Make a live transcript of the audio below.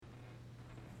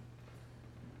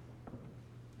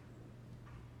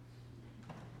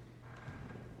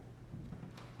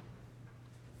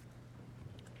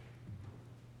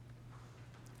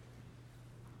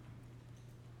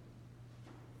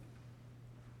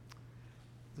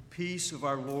Peace of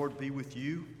our Lord be with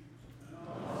you.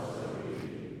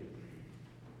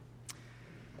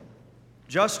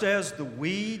 Just as the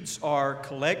weeds are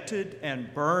collected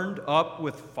and burned up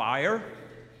with fire,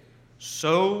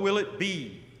 so will it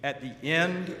be at the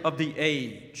end of the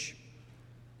age.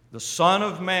 The Son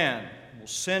of Man will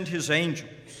send his angels,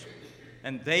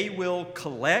 and they will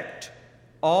collect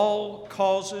all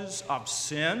causes of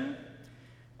sin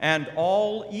and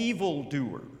all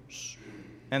evildoers,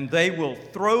 and they will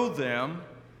throw them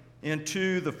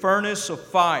into the furnace of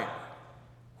fire,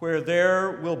 where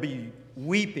there will be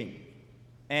weeping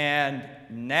and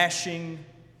gnashing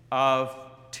of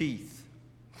teeth.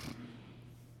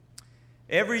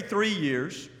 Every 3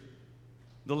 years,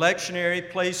 the lectionary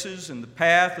places in the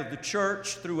path of the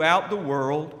church throughout the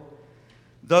world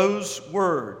those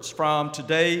words from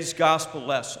today's gospel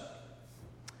lesson.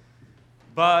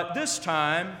 But this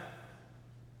time,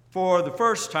 for the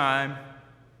first time,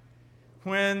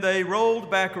 when they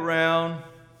rolled back around,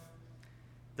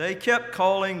 they kept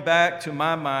calling back to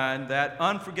my mind that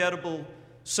unforgettable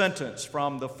sentence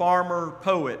from the farmer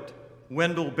poet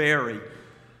Wendell Berry,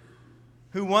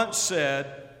 who once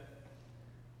said,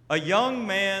 "A young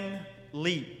man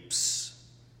leaps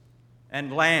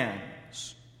and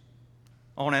lands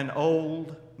on an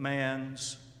old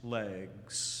man's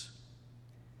legs."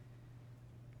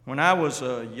 When I was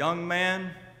a young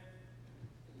man,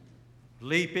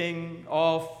 leaping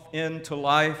off into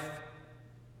life,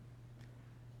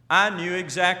 I knew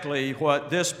exactly what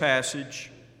this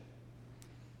passage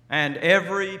and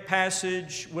every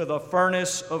passage with a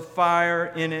furnace of fire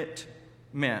in it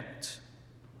meant.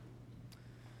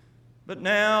 But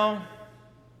now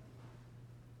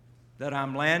that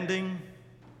I'm landing,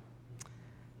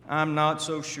 I'm not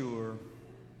so sure.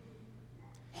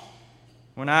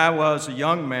 When I was a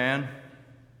young man,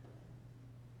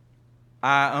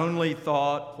 I only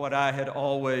thought what I had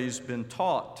always been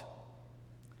taught,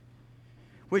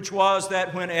 which was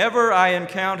that whenever I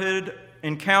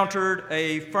encountered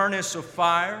a furnace of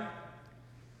fire,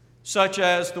 such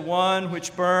as the one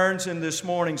which burns in this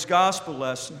morning's gospel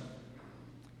lesson,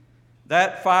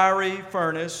 that fiery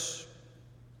furnace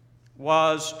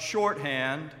was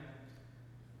shorthand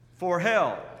for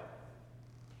hell.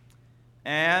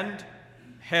 And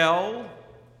hell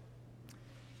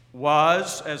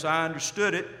was, as I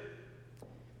understood it,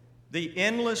 the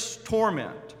endless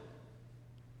torment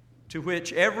to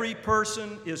which every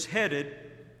person is headed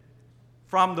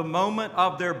from the moment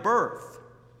of their birth,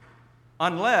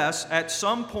 unless at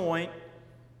some point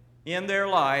in their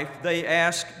life they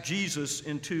ask Jesus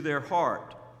into their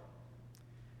heart.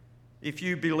 If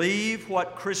you believe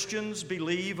what Christians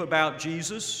believe about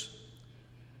Jesus,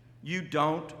 you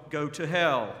don't go to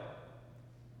hell.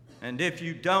 And if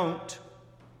you don't,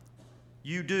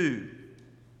 you do.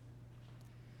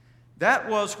 That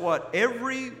was what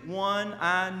everyone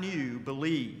I knew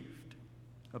believed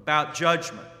about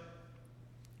judgment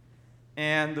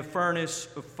and the furnace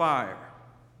of fire.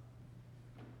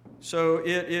 So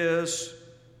it is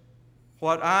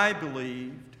what I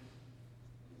believed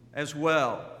as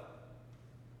well.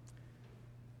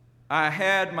 I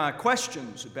had my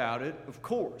questions about it, of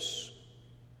course.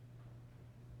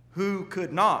 Who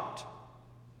could not,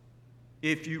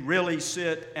 if you really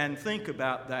sit and think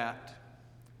about that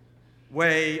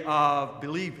way of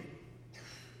believing?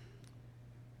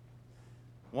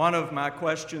 One of my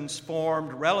questions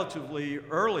formed relatively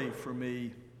early for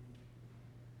me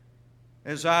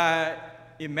as I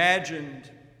imagined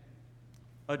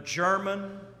a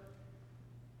German,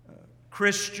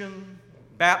 Christian,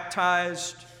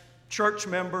 baptized church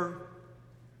member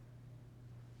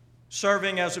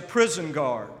serving as a prison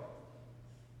guard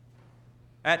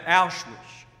at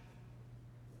Auschwitz.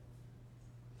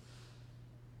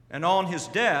 And on his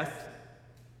death,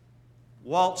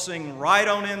 waltzing right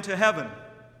on into heaven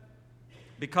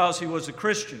because he was a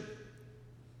Christian,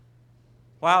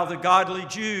 while the godly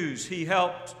Jews he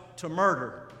helped to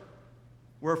murder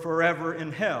were forever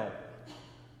in hell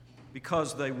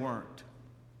because they weren't.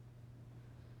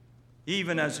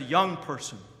 Even as a young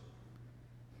person,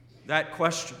 that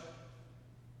question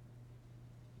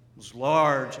was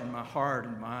large in my heart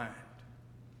and mind.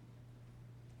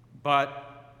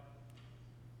 But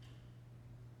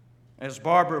as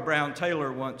Barbara Brown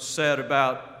Taylor once said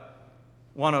about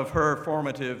one of her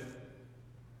formative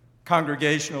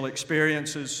congregational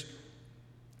experiences,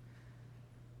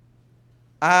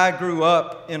 I grew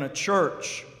up in a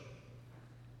church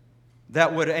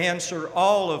that would answer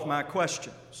all of my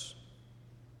questions.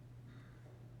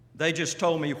 They just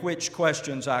told me which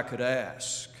questions I could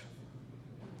ask.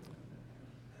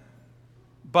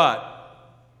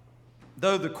 But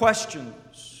though the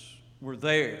questions were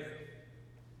there,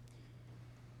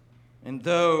 And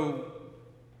though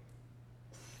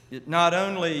it not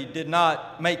only did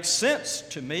not make sense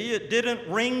to me, it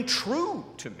didn't ring true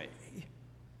to me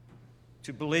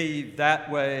to believe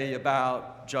that way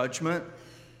about judgment.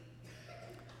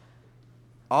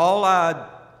 All I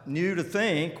knew to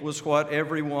think was what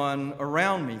everyone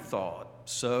around me thought.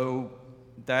 So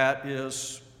that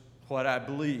is what I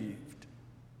believed.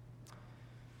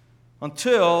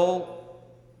 Until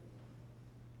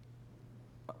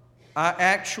I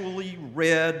actually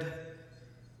read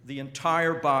the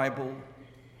entire Bible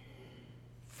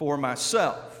for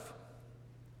myself.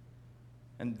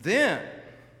 And then,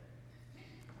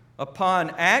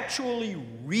 upon actually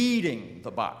reading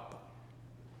the Bible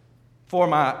for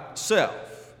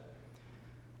myself,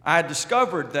 I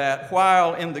discovered that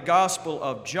while in the Gospel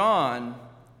of John,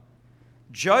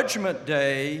 Judgment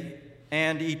Day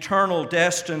and eternal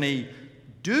destiny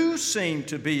do seem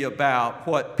to be about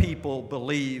what people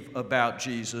believe about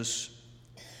Jesus,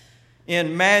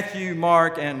 in Matthew,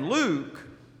 Mark, and Luke,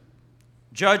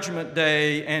 Judgment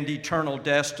Day and eternal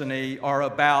destiny are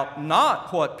about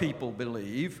not what people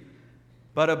believe,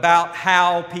 but about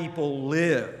how people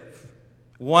live.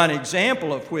 One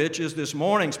example of which is this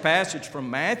morning's passage from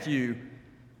Matthew,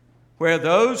 where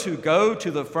those who go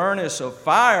to the furnace of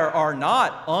fire are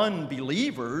not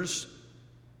unbelievers,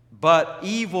 but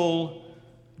evil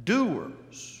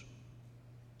doers.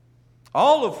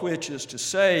 All of which is to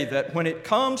say that when it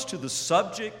comes to the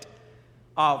subject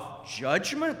of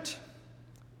judgment,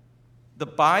 the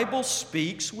Bible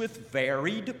speaks with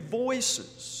varied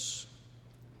voices.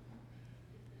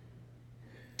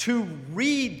 To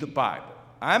read the Bible,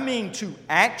 I mean to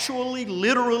actually,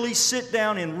 literally sit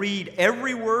down and read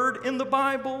every word in the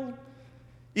Bible,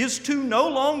 is to no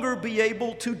longer be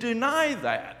able to deny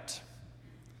that.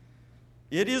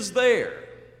 It is there.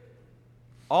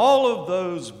 All of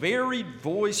those varied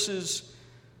voices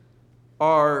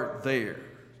are there,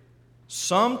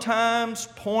 sometimes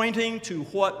pointing to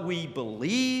what we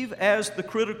believe as the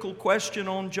critical question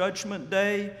on Judgment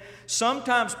Day,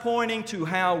 sometimes pointing to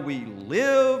how we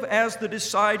live as the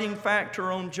deciding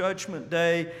factor on Judgment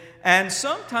Day, and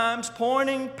sometimes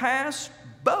pointing past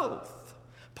both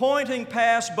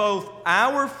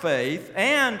our faith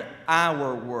and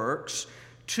our works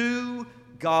to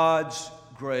God's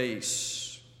grace.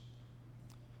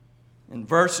 In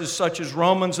verses such as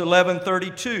Romans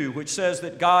 11:32, which says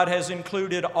that God has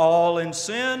included all in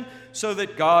sin so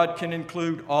that God can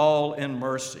include all in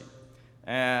mercy.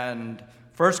 And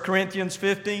 1 Corinthians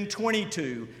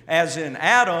 15:22, as in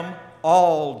Adam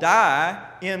all die,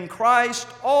 in Christ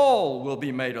all will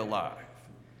be made alive.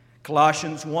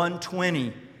 Colossians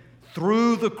 1:20,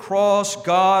 through the cross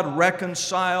God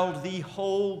reconciled the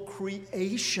whole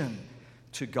creation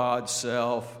to God's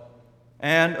self.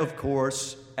 And of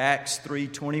course, Acts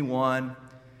 3:21,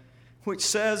 which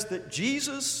says that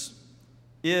Jesus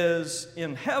is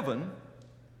in heaven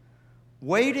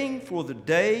waiting for the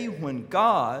day when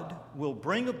God will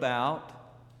bring about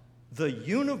the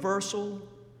universal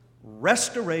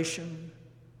restoration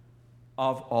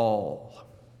of all.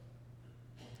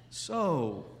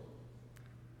 So,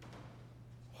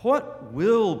 what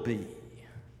will be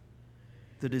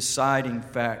the deciding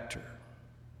factor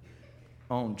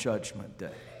on Judgment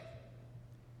Day?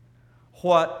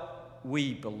 What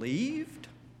we believed,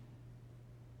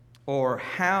 or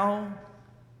how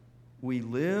we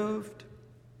lived,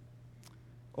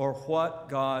 or what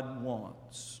God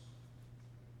wants?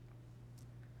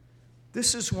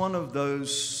 This is one of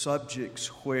those subjects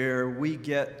where we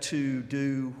get to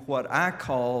do what I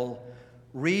call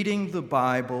reading the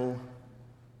Bible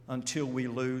until we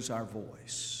lose our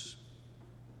voice.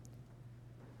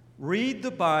 Read the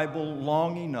Bible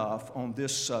long enough on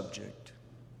this subject,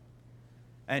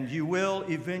 and you will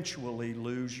eventually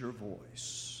lose your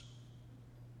voice.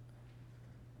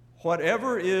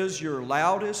 Whatever is your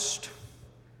loudest,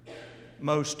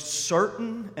 most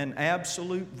certain and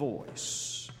absolute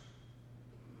voice,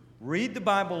 read the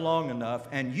Bible long enough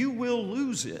and you will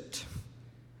lose it.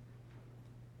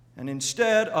 And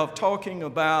instead of talking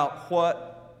about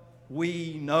what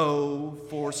we know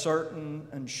for certain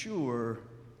and sure,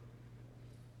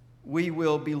 we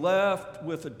will be left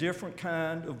with a different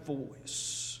kind of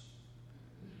voice,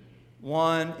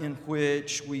 one in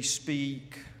which we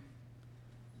speak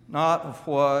not of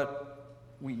what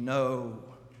we know,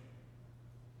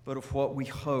 but of what we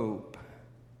hope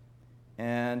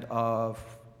and of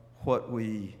what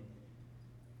we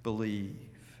believe.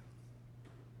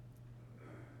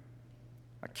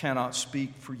 I cannot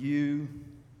speak for you,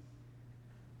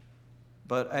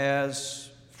 but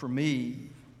as for me,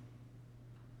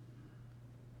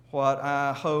 what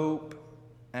I hope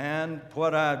and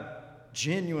what I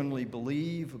genuinely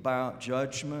believe about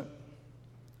judgment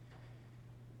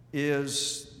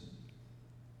is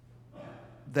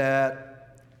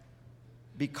that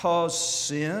because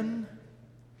sin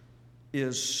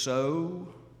is so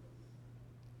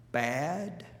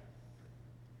bad,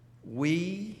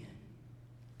 we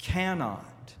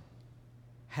cannot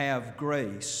have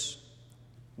grace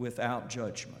without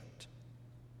judgment.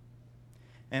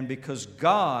 And because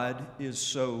God is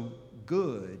so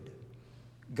good,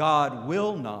 God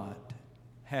will not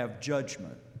have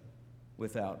judgment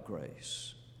without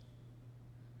grace.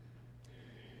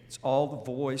 It's all the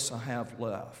voice I have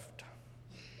left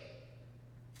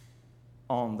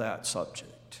on that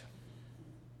subject.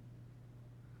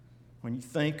 When you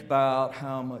think about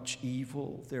how much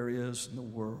evil there is in the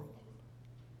world,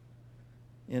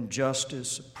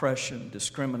 injustice, oppression,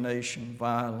 discrimination,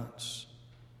 violence,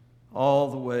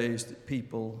 all the ways that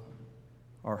people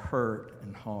are hurt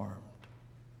and harmed,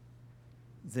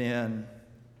 then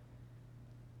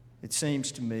it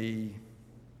seems to me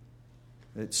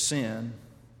that sin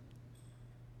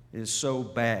is so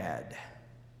bad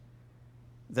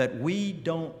that we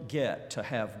don't get to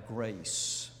have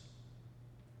grace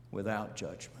without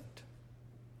judgment.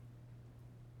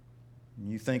 When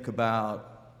you think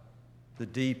about the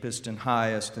deepest and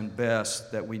highest and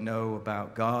best that we know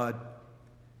about God,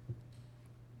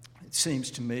 it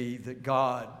seems to me that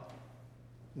God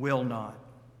will not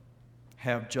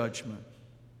have judgment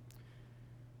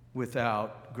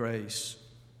without grace,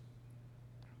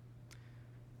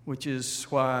 which is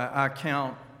why I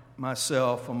count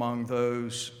myself among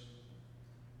those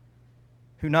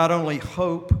who not only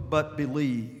hope but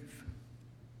believe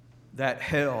that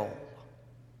hell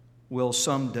will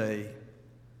someday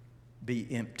be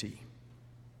empty.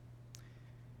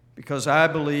 Because I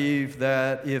believe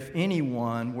that if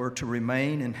anyone were to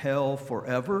remain in hell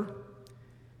forever,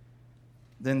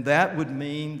 then that would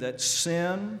mean that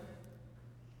sin,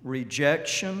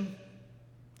 rejection,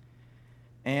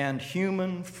 and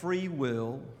human free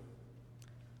will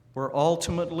were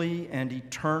ultimately and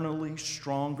eternally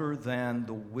stronger than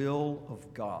the will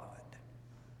of God,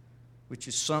 which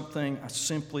is something I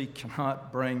simply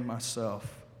cannot bring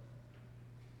myself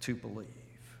to believe.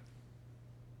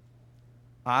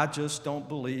 I just don't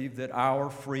believe that our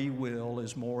free will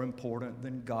is more important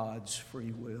than God's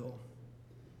free will.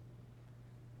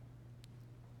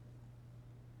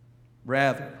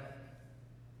 Rather,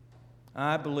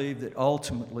 I believe that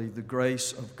ultimately the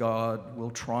grace of God will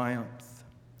triumph.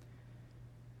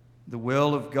 The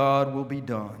will of God will be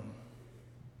done.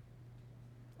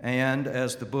 And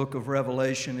as the book of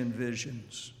Revelation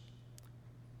envisions,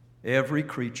 every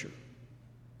creature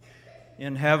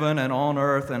in heaven and on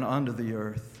earth and under the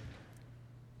earth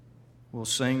will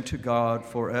sing to God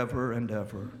forever and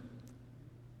ever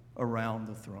around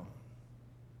the throne.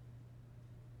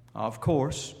 Of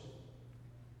course,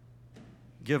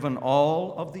 given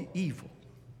all of the evil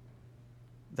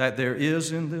that there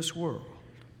is in this world,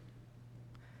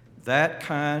 that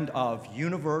kind of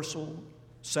universal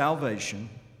salvation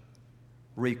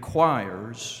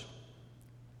requires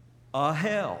a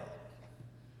hell.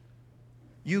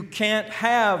 You can't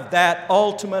have that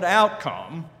ultimate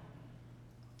outcome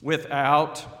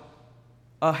without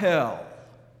a hell.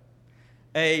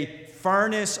 A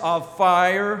furnace of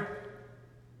fire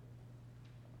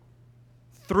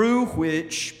through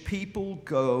which people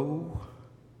go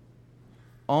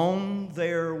on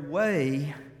their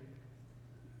way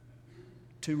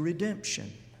to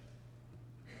redemption.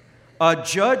 A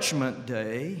judgment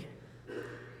day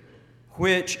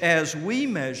which, as we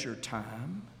measure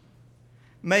time,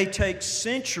 may take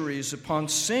centuries upon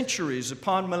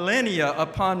millennia,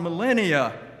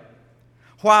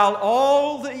 while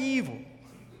all the evil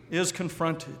is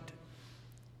confronted.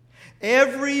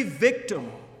 Every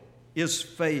victim is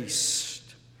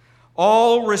faced.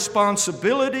 All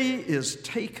responsibility is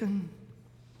taken,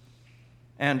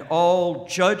 and all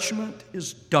judgment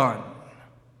is done.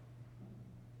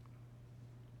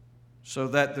 So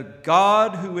that the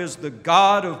God who is the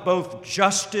God of both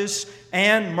justice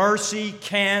and mercy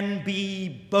can be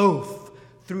both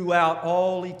throughout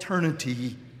all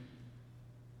eternity.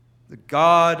 The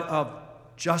God of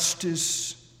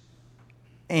justice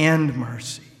and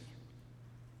mercy.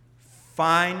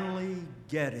 Finally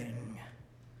getting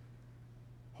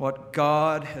what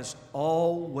God has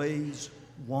always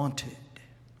wanted.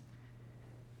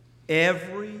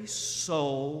 Every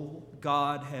soul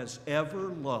God has ever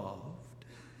loved,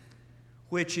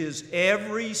 which is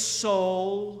every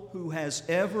soul who has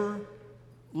ever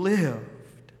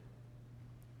lived,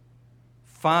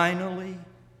 finally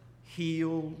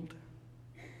healed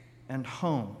and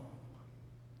home.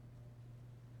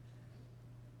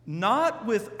 not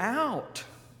without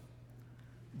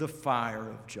the fire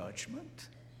of judgment,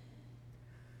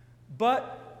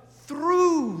 but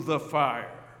through the fire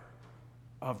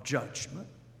of judgment,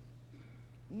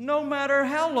 no matter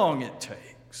how long it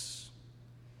takes.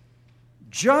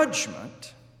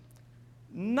 Judgment,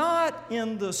 not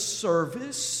in the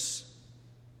service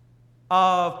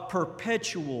of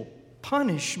perpetual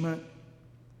punishment,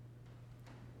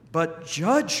 but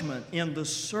judgment in the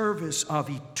service of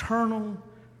eternal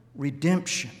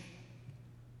redemption,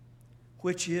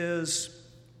 which is,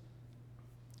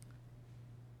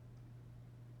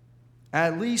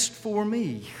 at least for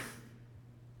me,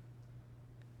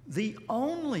 the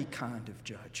only kind of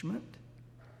judgment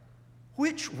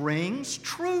which rings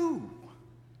true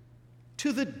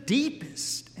to the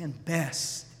deepest and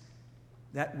best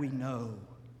that we know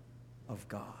of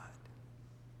God.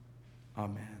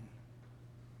 Amen.